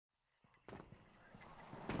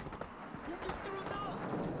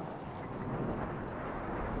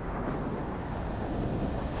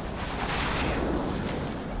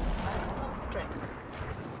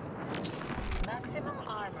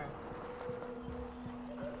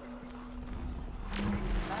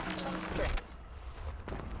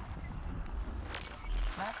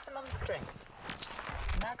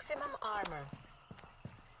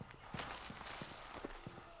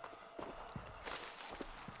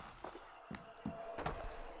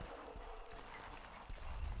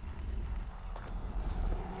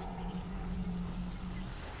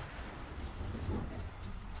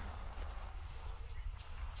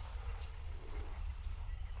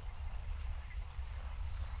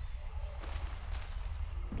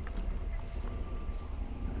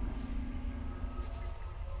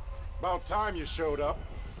About time you showed up.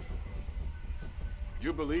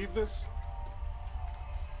 You believe this?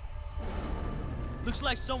 Looks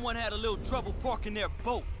like someone had a little trouble parking their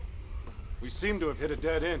boat. We seem to have hit a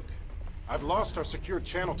dead end. I've lost our secured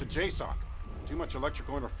channel to JSOC. Too much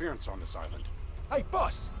electrical interference on this island. Hey,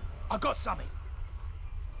 boss! I got something.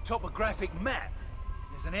 Topographic map.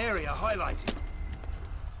 There's an area highlighted.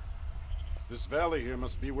 This valley here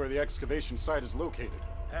must be where the excavation site is located.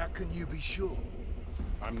 How can you be sure?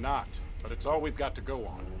 I'm not, but it's all we've got to go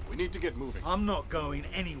on. We need to get moving. I'm not going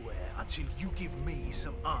anywhere until you give me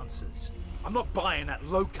some answers. I'm not buying that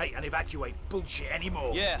locate and evacuate bullshit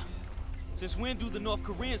anymore. Yeah. Since when do the North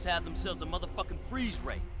Koreans have themselves a motherfucking freeze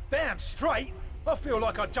ray? Damn straight! I feel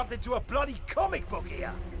like I jumped into a bloody comic book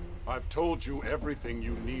here. I've told you everything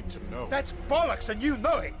you need to know. That's bollocks and you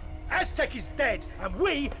know it. Aztec is dead and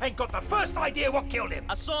we ain't got the first idea what killed him.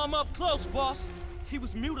 I saw him up close, boss. He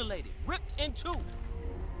was mutilated, ripped in two.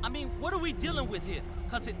 I mean, what are we dealing with here?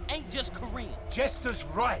 Cause it ain't just Korean. Jester's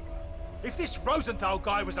right. If this Rosenthal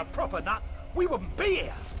guy was a proper nut, we wouldn't be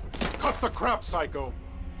here. Cut the crap, Psycho.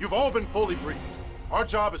 You've all been fully briefed. Our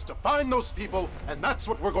job is to find those people, and that's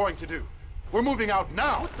what we're going to do. We're moving out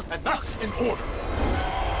now, and that's in order.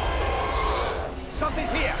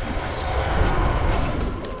 Something's here.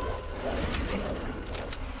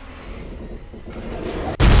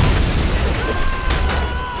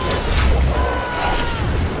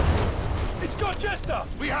 It's got Jester!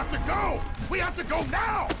 We have to go! We have to go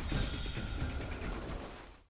now!